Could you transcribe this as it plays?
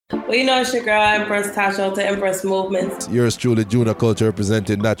Well, you know, it's your girl, Empress Tasha, to Empress Movements. Yours truly, Junior Culture,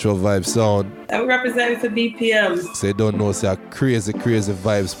 representing Natural Vibe Sound. I'm representing for BPM. So you don't know, say crazy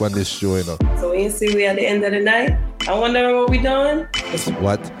vibes on this show, you know. So when you see we at the end of the night, I wonder what we doing? It's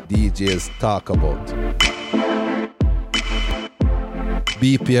what DJs talk about.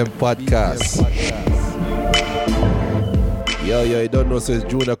 BPM Podcast. Yo, you don't know, so it's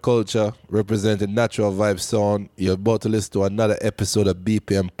Junior Culture, representing Natural Vibe Sound. You're about to listen to another episode of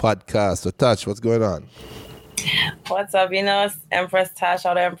BPM Podcast. So, Tash, what's going on? What's up? You know, it's Empress Tash,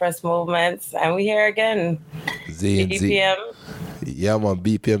 all the Empress Movements, and we here again. BPM. Yeah, man,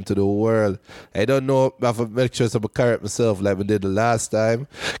 BPM to the world. I don't know, I have to make sure I'm correct myself like we did the last time,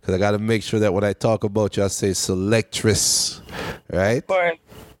 because I got to make sure that when I talk about you, I say selectress, right? Of course.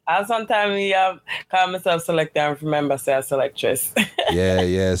 I sometimes call myself selector and remember say selectress.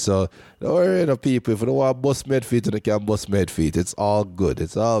 yeah. So don't worry, people. If you don't want bust made feet, you can bust made feet. It's all good.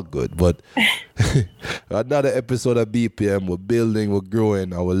 But another episode of BPM. We're building, we're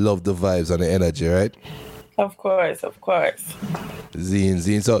growing, and we love the vibes and the energy, right? Of course.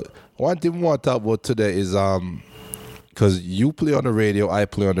 Zine. So one thing we want to talk about today is because you play on the radio, I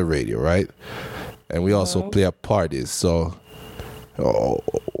play on the radio, right? And we also play at parties. So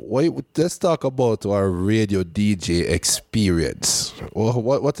let's talk about our radio DJ experience.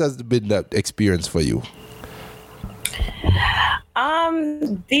 What has been that experience for you?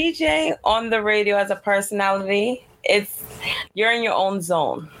 DJing on the radio as a personality, you're in your own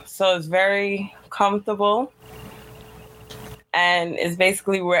zone. So it's very comfortable. And it's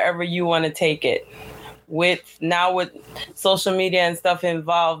basically wherever you want to take it. With social media and stuff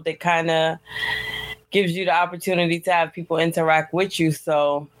involved, it kind of gives you the opportunity to have people interact with you.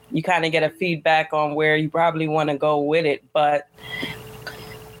 So you kind of get a feedback on where you probably want to go with it. But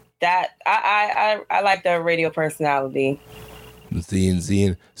that I like the radio personality.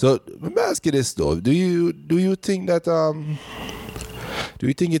 Zine. So let me ask you this though. Do you think that do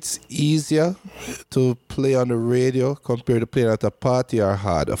you think it's easier to play on the radio compared to playing at a party, or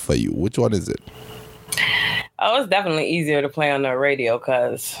harder for you? Which one is it? Oh, it's definitely easier to play on the radio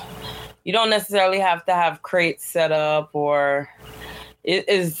because you don't necessarily have to have crates set up, or it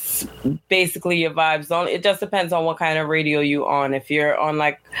is basically your vibes. It just depends on what kind of radio you on. If you're on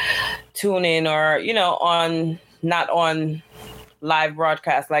like TuneIn or, not on live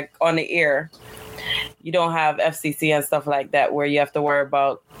broadcast, like on the air, you don't have FCC and stuff like that where you have to worry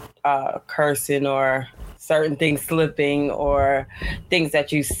about cursing or certain things slipping or things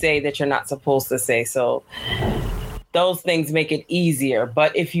that you say that you're not supposed to say. So those things make it easier.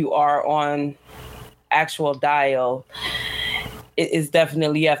 But if you are on actual dial, it is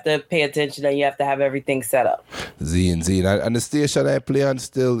definitely, you have to pay attention and you have to have everything set up. Zine. And the station I play on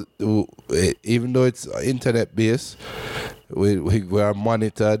still, even though it's internet based, we are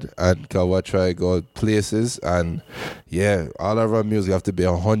monitored and we try to go places, and all of our music have to be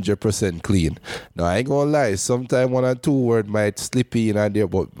 100% clean. Now I ain't gonna lie, sometimes 1 or 2 word might slip in and there,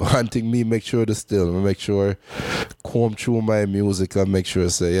 but hunting me make sure make sure comb through my music and make sure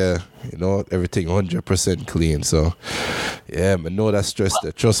say everything 100% clean. So I know that stress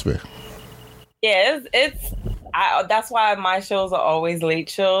there, trust me. Yeah, that's why my shows are always late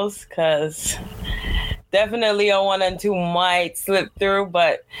shows, because definitely a 1 and 2 might slip through,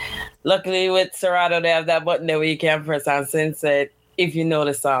 but luckily with Serato, they have that button there where you can press on Sunset if you know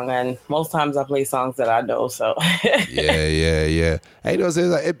the song, and most times I play songs that I know, so. Yeah. I know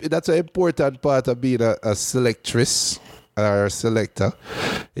that's an important part of being a selectress or a selector,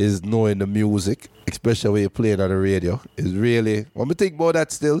 is knowing the music, especially when you're playing on the radio. It's really, when we think about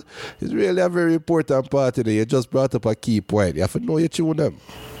that still, it's really a very important part of it. You just brought up a key point. You have to know your tune them.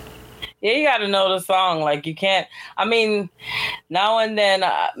 Yeah, you got to know the song. Like, you can't, now and then,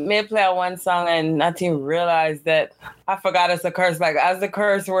 may play one song and not even realize that I forgot it's a curse. Like, as the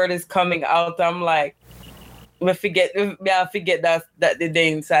curse word is coming out, I'm like, I forget that the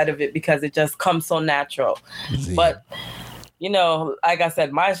name side of it, because it just comes so natural. Yeah. But, like I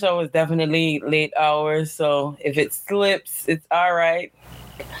said, my show is definitely late hours. So if it slips, it's all right.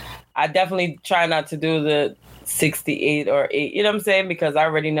 I definitely try not to do the 68 or 8, you know what I'm saying? Because I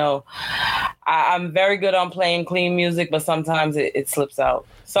already know I'm very good on playing clean music, but sometimes it slips out.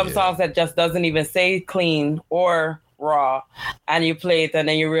 Some songs that just doesn't even say clean or raw, and you play it and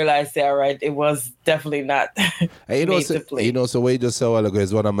then you realize, all right, it was definitely not made to play. So what you just said a while ago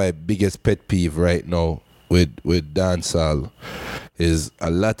is one of my biggest pet peeve right now with dancehall, is a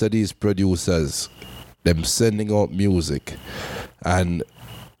lot of these producers, them sending out music and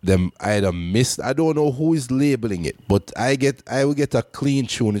them either missed, I don't know who is labeling it, but I will get a clean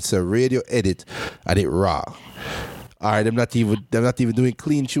tune, it's a radio edit and it raw. All right, they're not even doing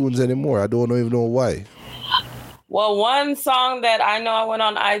clean tunes anymore. I don't even know why. Well, one song that I know, I went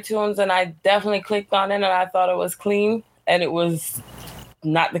on iTunes and I definitely clicked on it and I thought it was clean, and it was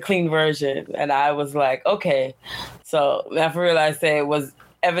not the clean version. And I was like, okay. So I realized that it was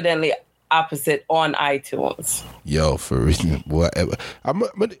evidently opposite on iTunes. Yo, for real, whatever.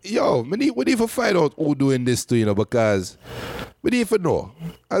 We need to find out who doing this to, because we need to know.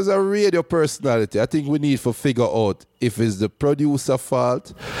 As a radio personality, I think we need to figure out if it's the producer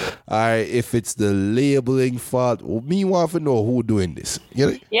fault or if it's the labeling fault. Me want to know who doing this.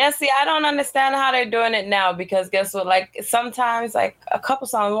 You know? Yeah, see, I don't understand how they're doing it now, because guess what? Like sometimes, like a couple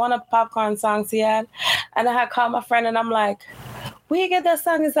songs, one of Popcorn songs he had, and I had called my friend and I'm like, where you get that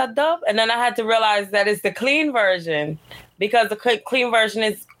song? Is that dub? And then I had to realize that it's the clean version, because the clean version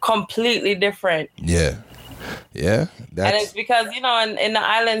is completely different. Yeah. Yeah. And it's because, in the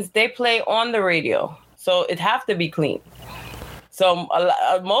islands, they play on the radio. So it have to be clean. So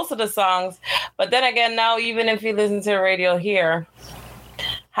most of the songs, but then again, now even if you listen to the radio here,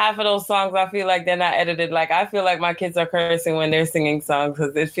 half of those songs, I feel like they're not edited. Like I feel like my kids are cursing when they're singing songs,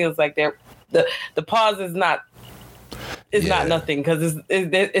 because it feels like the pause is not. It's not nothing, because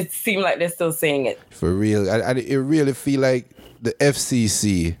it seems like they're still saying it. For real. And it really feel like the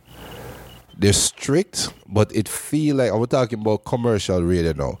FCC, they're strict, but it feel like, I'm talking about commercial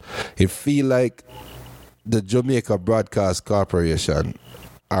radio now, it feel like the Jamaica Broadcast Corporation,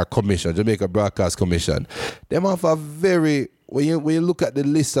 our commission, Jamaica Broadcast Commission, them have a very, when you look at the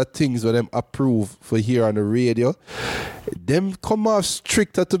list of things where them approve for here on the radio, them come off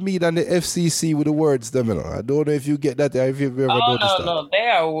stricter to me than the FCC with the words them. I don't know if you get that, or if you've ever noticed that. No, they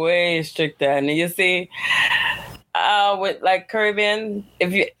are way stricter. And you see, with like Caribbean,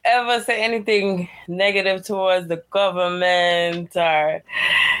 if you ever say anything negative towards the government, or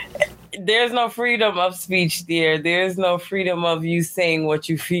there's no freedom of speech there. There's no freedom of you saying what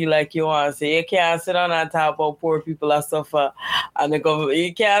you feel like you want to say. You can't sit on top of poor people that suffer and the government.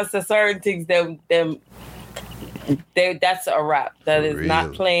 You can't say certain things that's a wrap. That is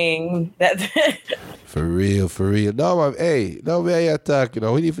not playing. That For real. No, man, we are here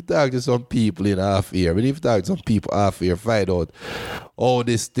talking. We need to talk to some people in half here. We need to talk to some people half here, find out how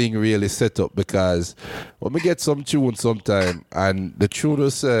this thing really set up. Because when we get some tune sometime, and the tune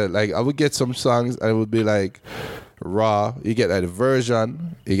will say, like, I would get some songs and it would be like raw. You get like the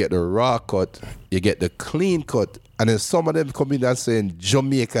version, you get the raw cut, you get the clean cut, and then some of them come in and saying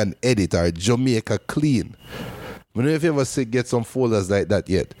Jamaican edit or Jamaica clean. I don't know if you ever get some folders like that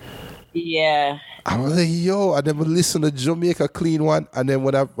yet. Yeah. I was like, yo, and then we listen to Jamaica clean one, and then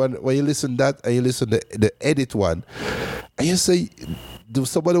when you listen to that and you listen to the edit one, and you say, do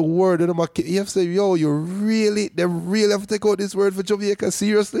some of the word, and you have to say, yo, they really have to take out this word for Jamaica,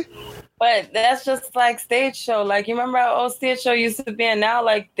 seriously? But that's just like stage show. Like, you remember how old stage show used to be, and now,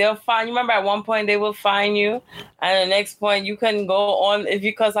 like, they'll fine. You remember at one point they will fine you, and the next point you couldn't go on. If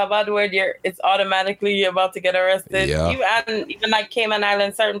you cuss about the word, it's automatically you're about to get arrested. Yeah. Even like Cayman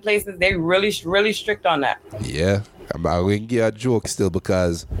Island, certain places, they really, really strict on that. Yeah. I'm going to give a joke still,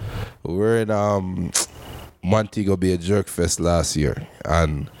 because we're in Montego Bay Jerk Fest last year,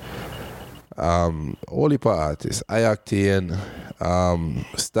 and all the artists, Iactane,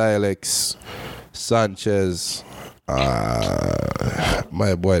 Stylex, Sanchez,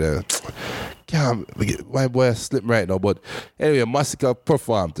 my boy slipped right now, but anyway, Massacre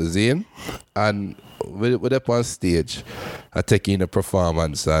performed to Zane, and we're up on stage, I take in the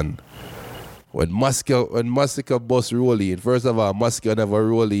performance, and when Massacre bus roll in, first of all, Massacre never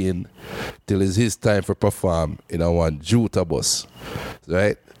roll in till it's his time for perform in a one Juta bus,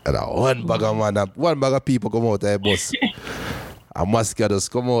 right? And one bag of people come out of the bus. And Massacre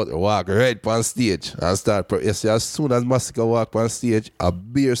just come out and walk right on stage and start. As soon as Massacre walk on stage, a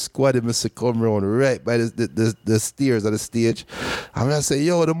beer squad must come around right by the stairs of the stage. I'm going to say,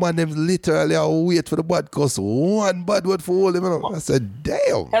 yo, the man them literally wait for the bad cuss. One bad word for all them. I said,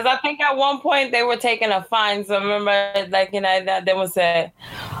 damn. Because I think at one point they were taking a fine. So I remember, like, they would say,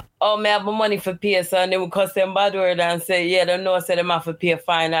 oh, me have money for pay, so and they would cuss them bad word and say, yeah, they know, say them have to pay a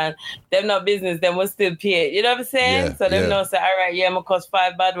fine, and them no business, them will still pay it. You know what I'm saying? Yeah, so them know, say, all right, yeah, I'm going to cost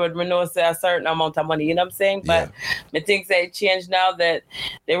 5 bad word, me know, say a certain amount of money. You know what I'm saying? But me think say it changed now that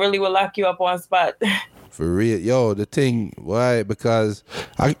they really will lock you up on spot. For real, yo, the thing, why? Because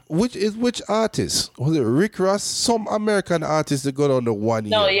which artist? Was it Rick Ross? Some American artist that got on the 1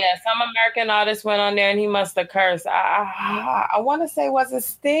 year. No, yeah, some American artist went on there and he must have cursed. I want to say, was it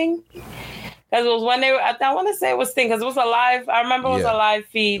Sting? Because it was when they were, I want to say it was Sting, because it was a live, I remember it was a live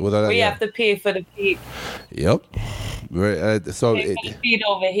feed where you have to pay for the feed. Yep. So feed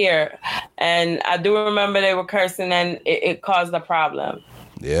over here, and I do remember they were cursing, and it caused a problem.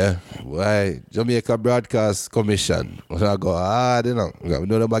 Yeah, why Jamaica Broadcast Commission? When I go hard, you know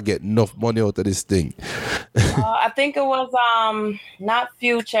them I get enough money out of this thing. I think it was not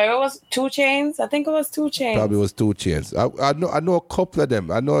Future. It was 2 Chainz. I think it was 2 Chainz. Probably was 2 Chainz. I know a couple of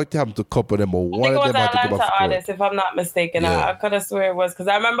them. I know it happened to a couple of them, but one of them had to come off Atlanta artist, if I'm not mistaken. Yeah. I could have swear it was because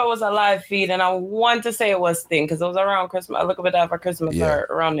I remember it was a live feed, and I want to say it was Sting because it was around Christmas. I look a bit after Christmas or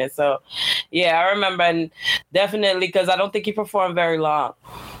around it. So yeah, I remember, and definitely because I don't think he performed very long.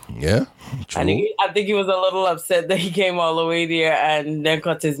 Yeah, true. I think he was a little upset that he came all the way there and then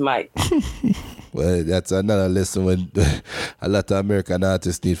cut his mic. Well, that's another lesson when a lot of American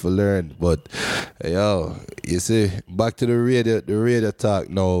artists need to learn. But yo, you see, back to the radio talk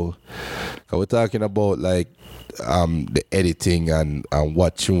now. We're talking about like the editing and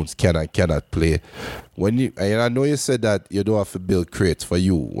what tunes can and cannot play. And I know you said that you don't have to build crates for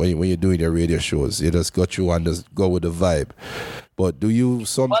you when you're doing your radio shows. You just go through and just go with the vibe. But do you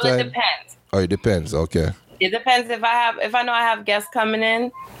sometimes? Well, it depends. Oh, it depends. Okay. It depends if I know I have guests coming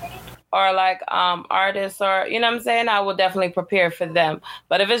in, or like artists, or you know what I'm saying, I will definitely prepare for them.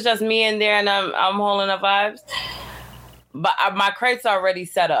 But if it's just me in there and I'm holding the vibes, but my crates are already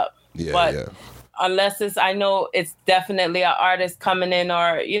set up. Yeah. Unless I know it's definitely an artist coming in,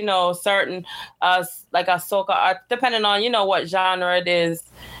 or you know, certain like a soca art, depending on what genre it is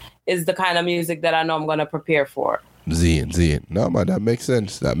the kind of music that I know I'm going to prepare for. Zine. No, man, that makes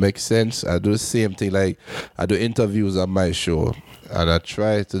sense. I do the same thing. Like, I do interviews on my show, and I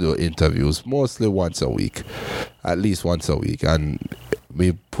try to do interviews mostly once a week, at least once a week, and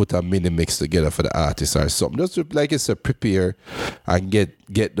we put a mini mix together for the artist or something. Just to, like I said, prepare and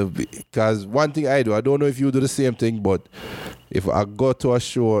get the... Because one thing I do, I don't know if you do the same thing, but if I go to a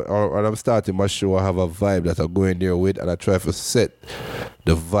show or I'm starting my show, I have a vibe that I go in there with, and I try to set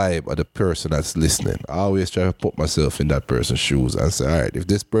the vibe of the person that's listening. I always try to put myself in that person's shoes and say, all right, if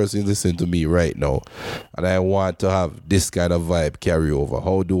this person is listening to me right now and I want to have this kind of vibe carry over,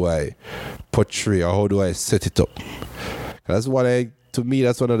 how do I portray, or how do I set it up? To me,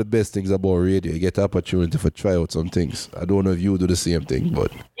 that's one of the best things about radio. You get the opportunity to try out some things. I don't know if you do the same thing,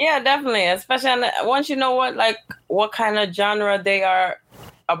 but... Yeah, definitely. Especially once you know what kind of genre they are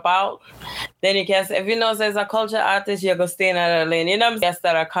about, then you can say, if you know there's a culture artist, you're going to stay in that lane. You know, guests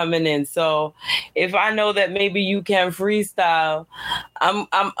that are coming in. So if I know that maybe you can freestyle, I'm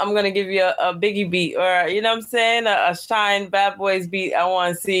going to give you a Biggie beat, or, you know what I'm saying, a Shine Bad Boys beat. I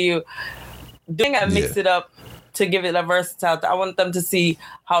want to see you doing and mix it up to give it a versatile. I want them to see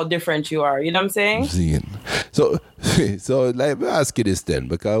how different you are. You know what I'm saying? So let me ask you this then,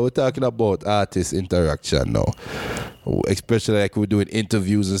 because we're talking about artist interaction now, especially like we're doing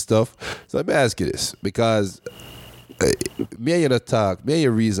interviews and stuff. So let me ask you this, because me and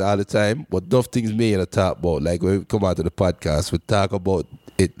you reason all the time, but enough things me and you talk about. Like when we come out to the podcast, we talk about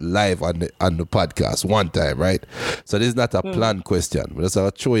it live on the podcast one time, right? So this is not a planned question. But I'll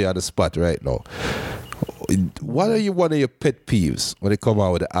throw you on the spot right now. What are one of your pet peeves when they come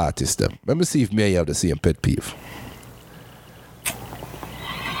out with the artist them? Let me see if me and you have the same pet peeve.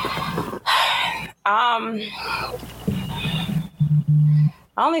 I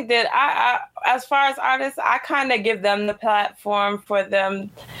only did I as far as artists, I kind of give them the platform for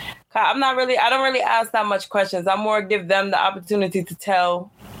them. I don't really ask that much questions. I more give them the opportunity to tell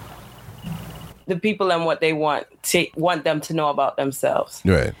the people and what they want them to know about themselves.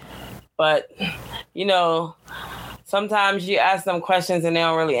 Right. But, sometimes you ask them questions and they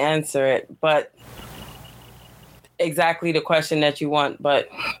don't really answer it, but exactly the question that you want. But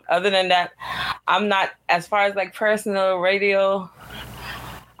other than that, I'm not, as far as like personal radio,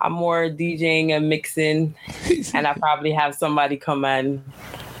 I'm more DJing and mixing, and I probably have somebody come and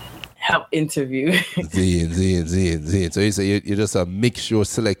help interview. Zine. So you say you're just a mixture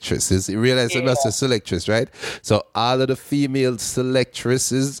selectress. You realize I'm not a selectress, right? So all of the female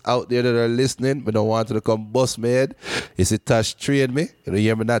selectresses out there that are listening, but don't want to come bust my head, you see Tash train me. You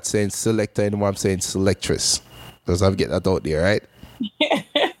hear me not saying selector anymore, I'm saying selectress. Because I'm getting that out there, right?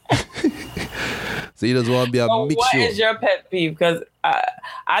 So you just want to be a mixture. What is your pet peeve? Because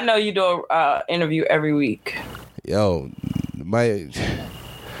I know you do an interview every week. Yo, my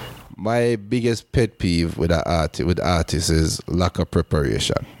biggest pet peeve with artists is lack of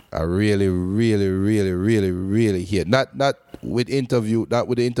preparation. I really, really, really, really, really hate. Not with the interview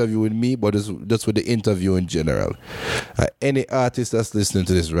with me, but just with the interview in general. Any artist that's listening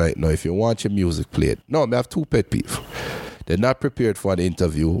to this right now, if you want your music played, I have two pet peeves. They're not prepared for an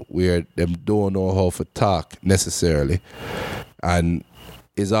interview where them don't know how to talk necessarily, and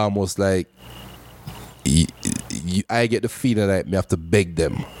it's almost like I get the feeling that me have to beg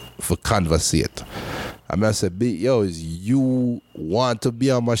them for conversate. I mean, I said, yo, is you want to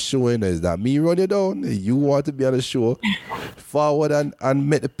be on my show? And is that me run you down? You want to be on the show? Forward and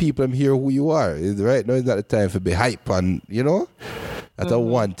make the people hear who you are. Right now is not the time for be hype and, you know? That's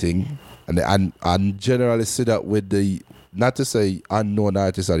one thing. And generally see that with the, not to say unknown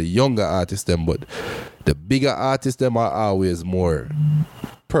artists or the younger artists them, but the bigger artists them are always more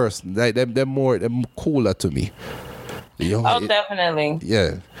person. Like them cooler to me. Definitely.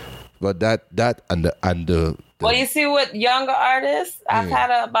 Yeah. But that and the well, you see, with younger artists, I've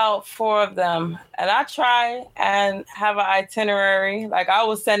had about 4 of them, and I try and have an itinerary. Like, I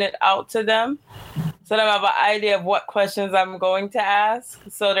will send it out to them, so they have an idea of what questions I'm going to ask,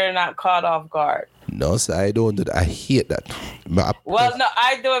 so they're not caught off guard. No, so I don't do that. I hate that. Well, no,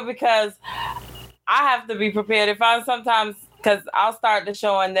 I do it because I have to be prepared. If I'm sometimes, because I'll start the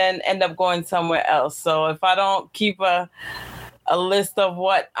show and then end up going somewhere else. So if I don't keep a list of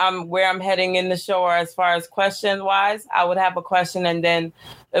where I'm heading in the show, or as far as question wise, I would have a question and then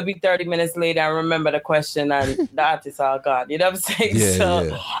it'll be 30 minutes later I remember the question and the artist all gone. You know what I'm saying? Yeah, so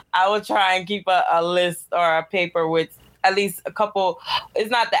yeah. I would try and keep a list or a paper with at least a couple.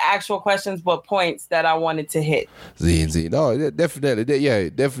 It's not the actual questions, but points that I wanted to hit. Z. No, definitely. Yeah,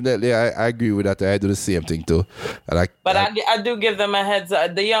 definitely. I agree with that. I do the same thing too. And I do give them a heads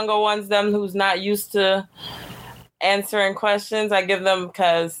up. The younger ones, them who's not used to answering questions, I give them,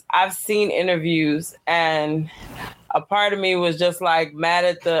 because I've seen interviews and a part of me was just like mad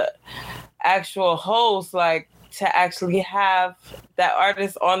at the actual host, like to actually have that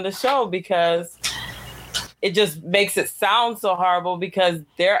artist on the show, because it just makes it sound so horrible because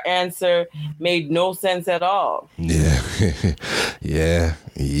their answer made no sense at all. Yeah. yeah.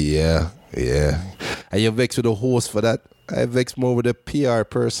 And you're vexed with the host for that? I vex more with the PR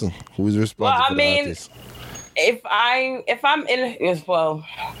person who is responsible for the artist. If I'm in, well,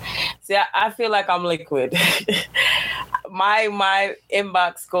 see, I feel like I'm liquid. my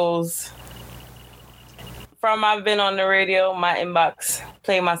inbox goes from I've been on the radio, my inbox,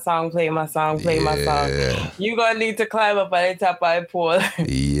 play my song. You gonna need to climb up at the top of the pole.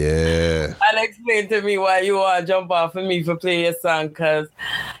 Yeah. And explain to me why you want to jump off of me for playing your song, because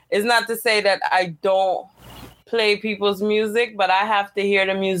it's not to say that I don't play people's music, but I have to hear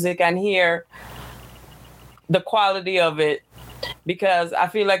the music and hear the quality of it, because I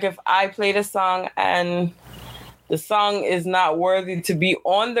feel like if I play the song and the song is not worthy to be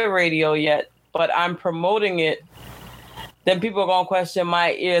on the radio yet, but I'm promoting it, then people are going to question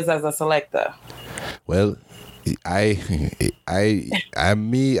my ears as a selector. Well, I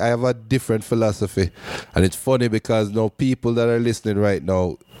have a different philosophy, and it's funny because now people that are listening right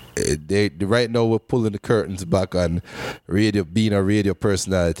now, right now we're pulling the curtains back on radio, being a radio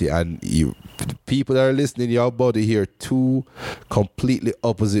personality, and people that are listening, you're about to hear 2 completely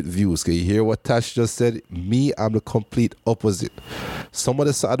opposite views. Can you hear what Tash just said? Me, I'm the complete opposite. Some of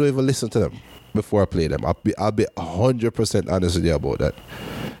the I don't even listen to them before I play them. I'll be 100% honest with you about that.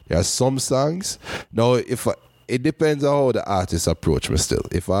 There are some songs. Now, it depends on how the artist approach me still.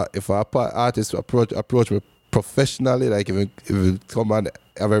 If our artist approach me professionally, like if we come and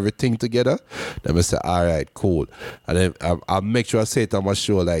have everything together, then I say, all right, cool. And then I'll make sure I say it on my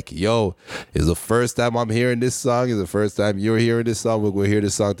show, like, yo, it's the first time I'm hearing this song, it's the first time you're hearing this song, we're going to hear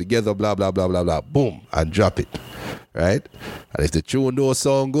this song together, blah, blah, blah, blah, blah, boom, and drop it, right? And if the tune don't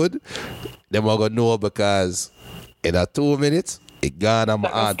sound good, then we're going to know, because in 2 minutes, it gone, I'm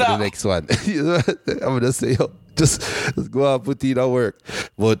on to the next one. I'm going to say, yo, just go and put in the work.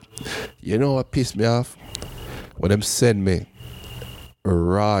 But you know what pissed me off? When them send me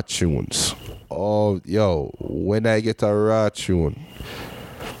raw tunes. Oh, yo, when I get a raw tune,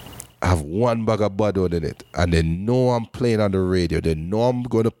 I have 1 bag of bud in it, and they know I'm playing on the radio. They know I'm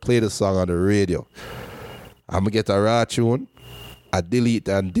going to play the song on the radio. I'm going to get a raw tune. I delete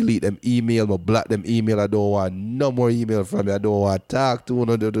them email, I block them email. I don't want no more email from me. I don't want to talk to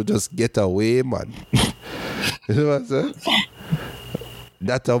them. They just get away, man. You know what I'm saying?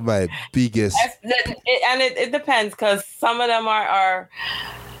 That's my biggest. It depends, because some of them are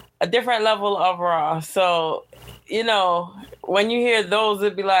a different level of raw. So, you know, when you hear those,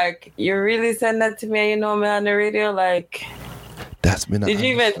 it'd be like, you really send that to me and you know me on the radio? Like, that's me. Did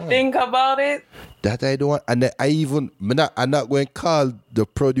you even think about it? That I don't. And I'm not going to call the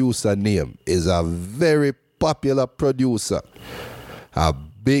producer name. Is a very popular producer, a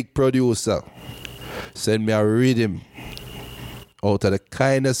big producer. Send me a rhythm out of the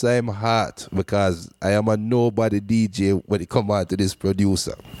kindness of my heart, because I am a nobody DJ when it come out to this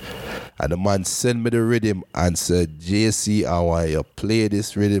producer. And the man send me the rhythm and said, JC, I want you to play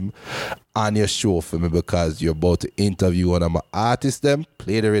this rhythm on your show for me because you're about to interview one of my artists, them,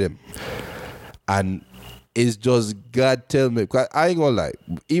 play the rhythm. And it's just God tell me, because I ain't gonna lie,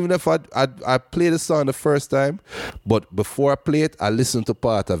 even if I play the song the first time, but before I play it, I listen to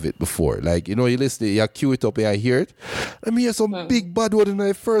part of it before. Like, you know, you listen, you cue it up and I hear it. Let me hear some big bad word in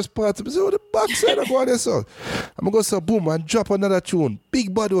the first part. I say, oh, the backside I go on there, so I'm gonna go say boom and drop another tune.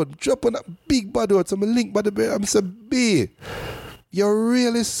 Big bad word, drop on that big bad word. So I'm link by the bed. I'm say, B, you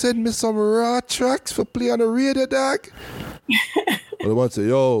really send me some raw tracks for play on the radio, dog? Well, the one say,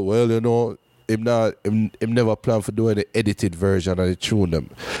 yo, well, you know, him never plan for doing the edited version of the tune them.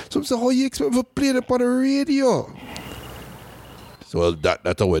 So I'm saying, how you expect me to play them on the radio? So well,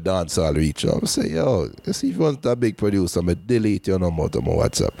 that's how we dance all reach. I'm saying, yo, you see if you want that big producer, I'm going to delete your number to my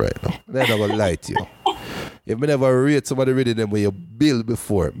WhatsApp right now. Then I'm going to lie to you. If I never rate somebody reading them when you bill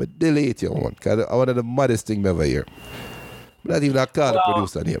before, I delete your one. Because I one of the maddest thing I ever hear. I'm not even a call the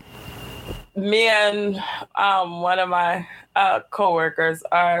producer name. Me and one of my co-workers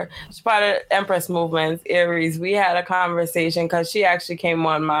are part of Empress Movements, Aries. We had a conversation because she actually came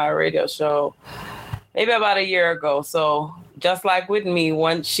on my radio show maybe about a year ago. So just like with me,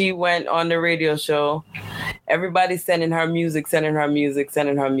 once she went on the radio show, everybody's sending her music.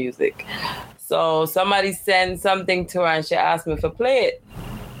 So somebody sent something to her and she asked me to play it.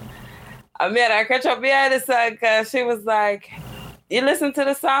 I catch up behind the song because she was like, you listen to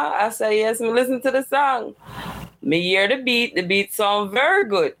the song? I said, yes, me listen to the song. Me hear the beat sound very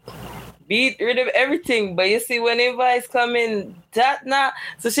good. Beat, rhythm, everything. But you see, when the voice come in, that not.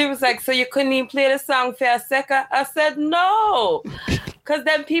 So she was like, so you couldn't even play the song for a second? I said, no. Because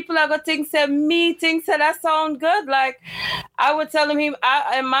then people are going to think that sound good. Like, I would tell him, in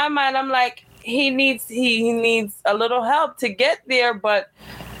my mind, I'm like, he needs a little help to get there, but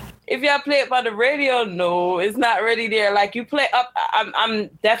if y'all play it by the radio, no, it's not ready there. Like you play up, I'm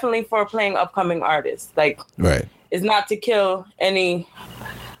definitely for playing upcoming artists. Like, right, it's not to kill any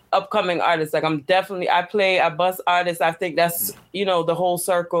upcoming artists. Like I bust artists. I think that's, you know, the whole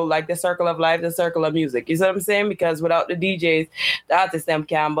circle, like the circle of life, the circle of music. You see what I'm saying? Because without the DJs, the artists them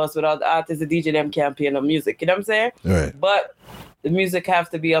can't bust. Without the artists, the DJ them can't play no music. You know what I'm saying? Right. But the music have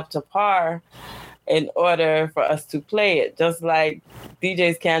to be up to par in order for us to play it. Just like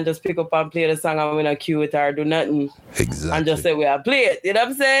DJs can't just pick up and play the song and we're not cue it or do nothing. Exactly. And just say we are play it. You know what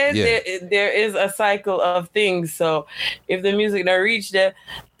I'm saying? Yeah. There is a cycle of things. So if the music don't reach there,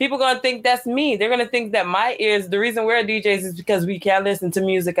 people gonna think that's me. They're gonna think that my ears, the reason we're DJs is because we can't listen to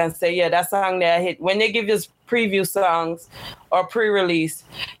music and say, yeah, that song that I hit. When they give us preview songs or pre-release,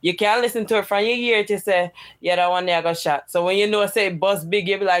 you can't listen to it from your ear to say, yeah, that one there got shot. So when you know say bust big,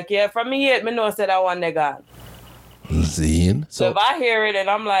 you be like, yeah, from me ear, me know say that one there gone. Zine. So if I hear it and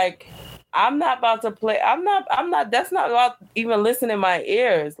I'm like, I'm not about to play, that's not about even listening in my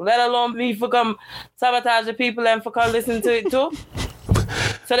ears, let alone me for come sabotage the people and for come listen to it too.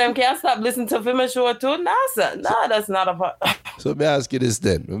 So them can't stop listening to film show too? Nah, sir. Nah, that's not a part. So let me ask you this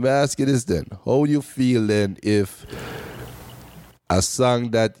then. How you feel then if a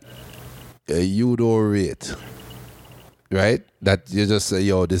song that you don't rate, right? That you just say,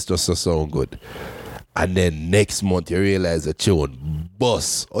 yo, this just doesn't sound good. And then next month you realize a tune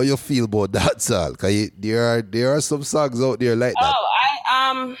bust. How you feel about that song? Cause there are some songs out there like that.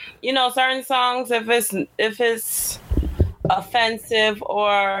 Oh, you know, certain songs, if it's offensive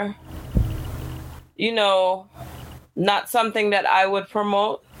or, you know, not something that I would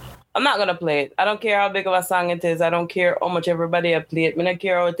promote, I'm not gonna play it. I don't care how big of a song it is. I don't care how much everybody play it. I don't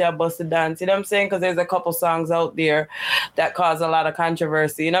care how they bust the dance. You know what I'm saying? Because there's a couple songs out there that cause a lot of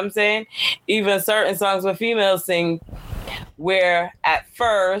controversy. You know what I'm saying? Even certain songs where females sing, where at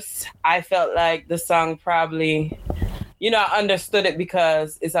first I felt like the song probably, you know, I understood it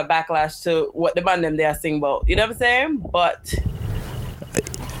because it's a backlash to what the band them they are sing about. You know what I'm saying? But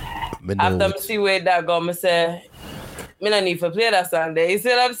after I see where that go, I say, I don't need to play that song there. You see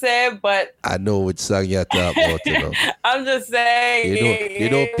what I'm saying? But I know which song you're talking about, you know. I'm just saying. You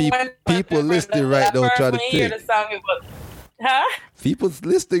know people listening right now trying to think. Huh? People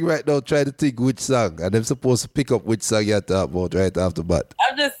listening right now trying to think which song, and they're supposed to pick up which song you're talking about right after that.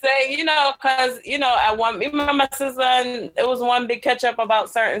 I'm just saying, you know, because, you know, my sister, and it was one big catch up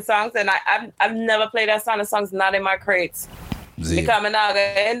about certain songs, and I've never played that song. The song's not in my crates. Because I'm not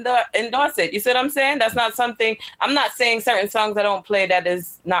gonna endorse it. You see what I'm saying? That's not something. I'm not saying certain songs I don't play that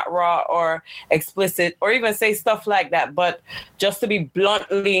is not raw or explicit or even say stuff like that. But just to be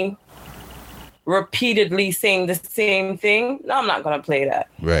bluntly, repeatedly saying the same thing, no, I'm not gonna play that.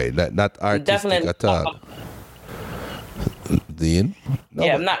 Right, not artistic definitely at all. Zine. No,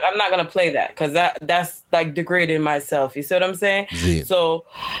 yeah, I'm not gonna play that because that's like degrading myself. You see what I'm saying? Zine. So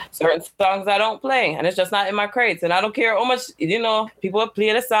certain songs I don't play, and it's just not in my crates. And I don't care how much people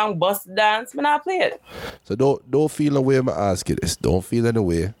play the song, bust the dance, but I play it. So don't feel no way. I'm ask you this. Don't feel any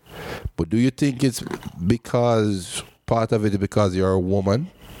way. But do you think it's because part of it is because you're a woman?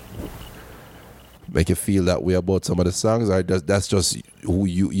 Make you feel that way about some of the songs, or that's just who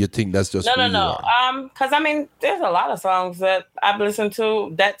you think that's just No. Because I mean, there's a lot of songs that I've listened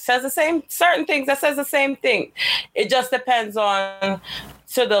to that says the same certain things that says the same thing. It just depends on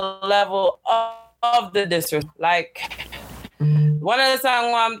to the level of the district. Like one of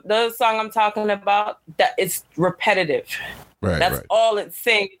the song I'm talking about, that it's repetitive. Right. That's right. all it's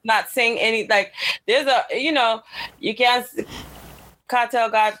saying. It's not saying any like. There's a you can't. Cartel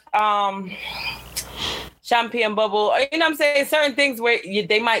got champagne bubble. You know what I'm saying? Certain things where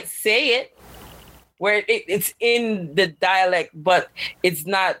they might say it, where it's in the dialect, but it's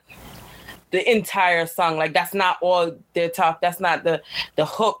not the entire song. Like that's not all their talk. That's not the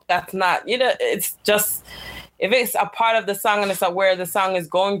hook. That's not, it's just, if it's a part of the song and it's where the song is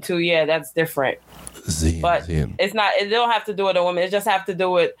going to, yeah, that's different. But it's not, it don't have to do with a woman. It just have to do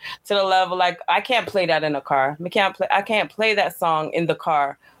with to the level, like I can't play that in a car. I can't play that song in the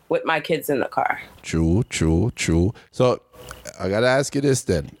car with my kids in the car. True. So I gotta ask you this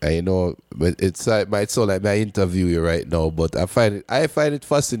then. I know it might sound like my interview you right now, but I find it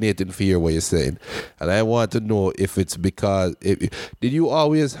fascinating to hear what you're saying, and I want to know if it's because did you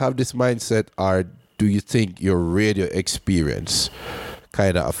always have this mindset, or do you think your radio experience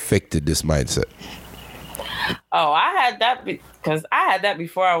kind of affected this mindset? Oh, I had that because I had that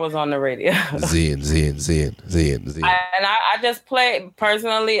before I was on the radio. Zine. And I just play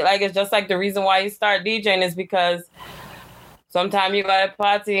personally, like it's just like the reason why you start DJing is because sometimes you got a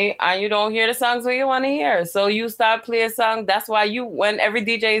party and you don't hear the songs that you want to hear. So you start playing a song. That's why when every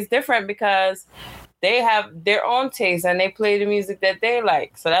DJ is different, because they have their own taste and they play the music that they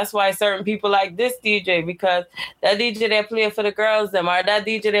like. So that's why certain people like this DJ, because that DJ they play for the girls them, or that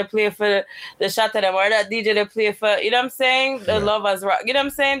DJ they play for the shot of them, or that DJ they play for, you know what I'm saying? The lovers rock. You know what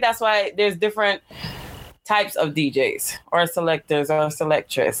I'm saying? That's why there's different types of DJs or selectors or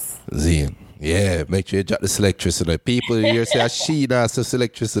selectress. Zine. Yeah, make sure you drop the selectress. And the people here say she not so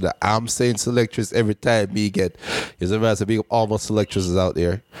selectress. And I'm saying selectress every time me get. There's a man to big almost selectresses out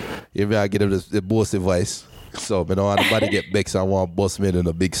there. You may get them the bossy voice. So I don't want nobody get vexed. I want boss men in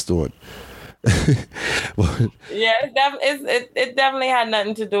a big stone. Yeah, it definitely had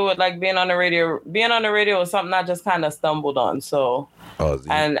nothing to do with like being on the radio. Being on the radio was something I just kind of stumbled on. So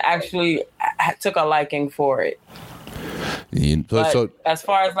and actually I took a liking for it. But as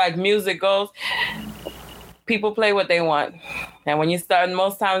far as like music goes, people play what they want. And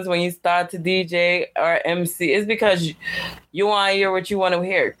most times when you start to DJ or MC, it's because you want to hear what you want to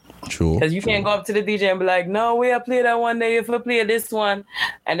hear. True. Because you can't go up to the DJ and be like, no, we'll play that one day if we play this one.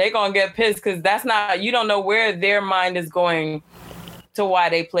 And they're going to get pissed because you don't know where their mind is going to why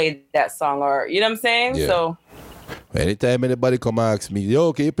they played that song, or, you know what I'm saying? Yeah. So anytime anybody come ask me,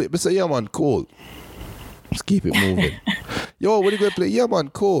 yo, can you play? I say, yeah, man, cool. Just keep it moving. Yo, what are you going to play? Yeah, man,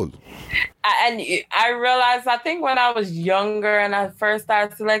 cool. And I realized, I think when I was younger and I first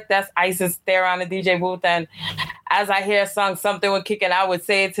started to I used to stare around the DJ booth, and as I hear a song, something would kick and I would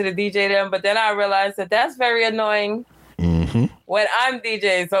say it to the DJ then. But then I realized that that's very annoying when I'm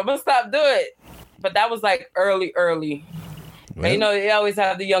DJing. So I'm going to stop doing it. But that was like early. Well, and, you always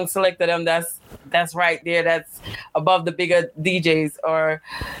have the young selector them that's right there. That's above the bigger DJs or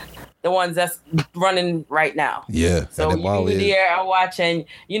the ones that's running right now. Yeah. So you there, I watch, and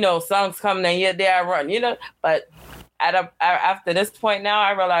songs coming and you're there, I run. But after this point now,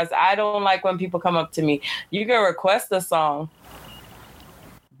 I realize I don't like when people come up to me. You can request a song,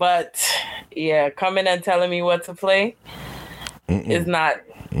 but coming and telling me what to play is not.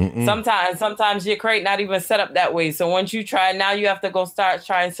 Sometimes your crate not even set up that way. So once you try, now you have to go start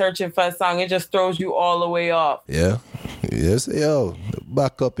trying searching for a song. It just throws you all the way off. Yeah. Yes, yo.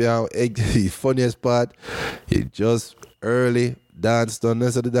 Back up, yo. Funniest part, it just early dance done.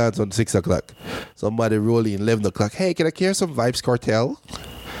 Let's the dance on 6 o'clock. Somebody rolling 11 o'clock. Hey, can I hear some Vibes Cartel?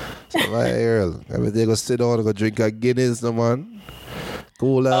 So my Earl, they go sit down and go drink a Guinness, no man.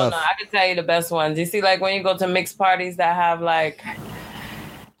 Cool off. Oh no, I can tell you the best ones. You see, like when you go to mixed parties that have like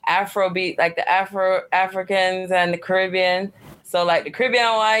Afrobeat, like the Africans and the Caribbean. So like the Caribbean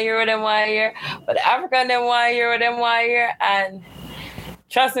want to hear them one year, but the African them want to hear them one year. And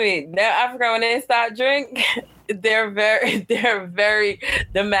trust me, they're African when they start drink, they're very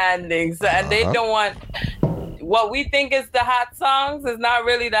demanding. So and they don't want what we think is the hot songs is not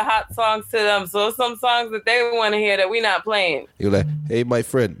really the hot songs to them. So some songs that they want to hear that we're not playing. You're like, hey, my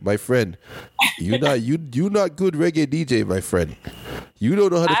friend, you not good reggae DJ, my friend. You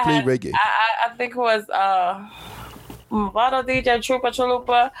don't know how to play reggae. I think it was Bottle DJ Trooper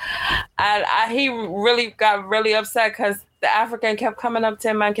Chalupa, and he really got really upset because the African kept coming up to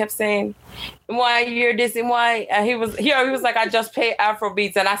him and kept saying, "Why you're this and why?" And he was like, "I just play Afro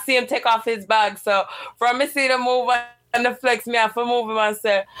beats," and I see him take off his bag. So from me see the move and the flex me out for moving, I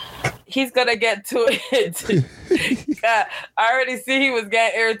said, he's gonna get to it. I already see he was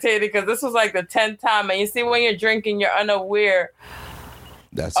getting irritated because this was like the 10th time, and you see when you're drinking, you're unaware.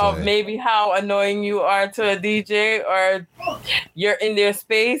 That's of right. Maybe how annoying you are to a DJ or you're in their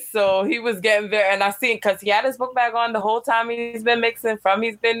space. So he was getting there, and I seen because he had his book bag on the whole time he's been mixing from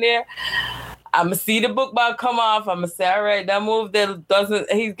he's been there. I'ma see the book bag come off. I'ma say, all right, that move that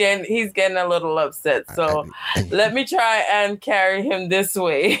doesn't. He's getting a little upset. So let me try and carry him this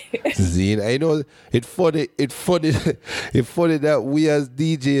way. Zine, I know it's funny that we as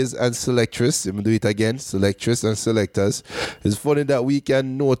DJs and selectors, I'm gonna do it again, selectors and selectors. It's funny that we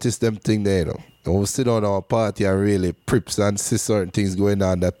can notice them things there, you know. And we'll sit on our party and really prips and see certain things going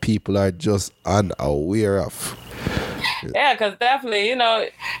on that people are just unaware of. Yeah, because definitely,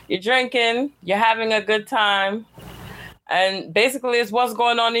 you're drinking, you're having a good time, and basically it's what's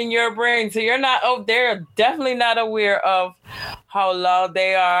going on in your brain. So they're definitely not aware of how loud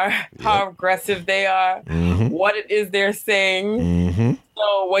they are, how aggressive they are, what it is they're saying.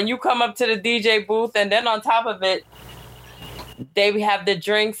 So when you come up to the DJ booth, and then on top of it, they have the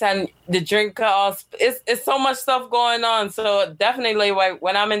drinks and the drink it's so much stuff going on. So definitely, like,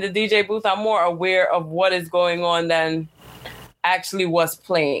 when I'm in the DJ booth, I'm more aware of what is going on than actually what's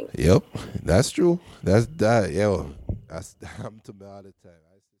playing. Yep, that's true. That's that. Yo, that's I'm to me all the time.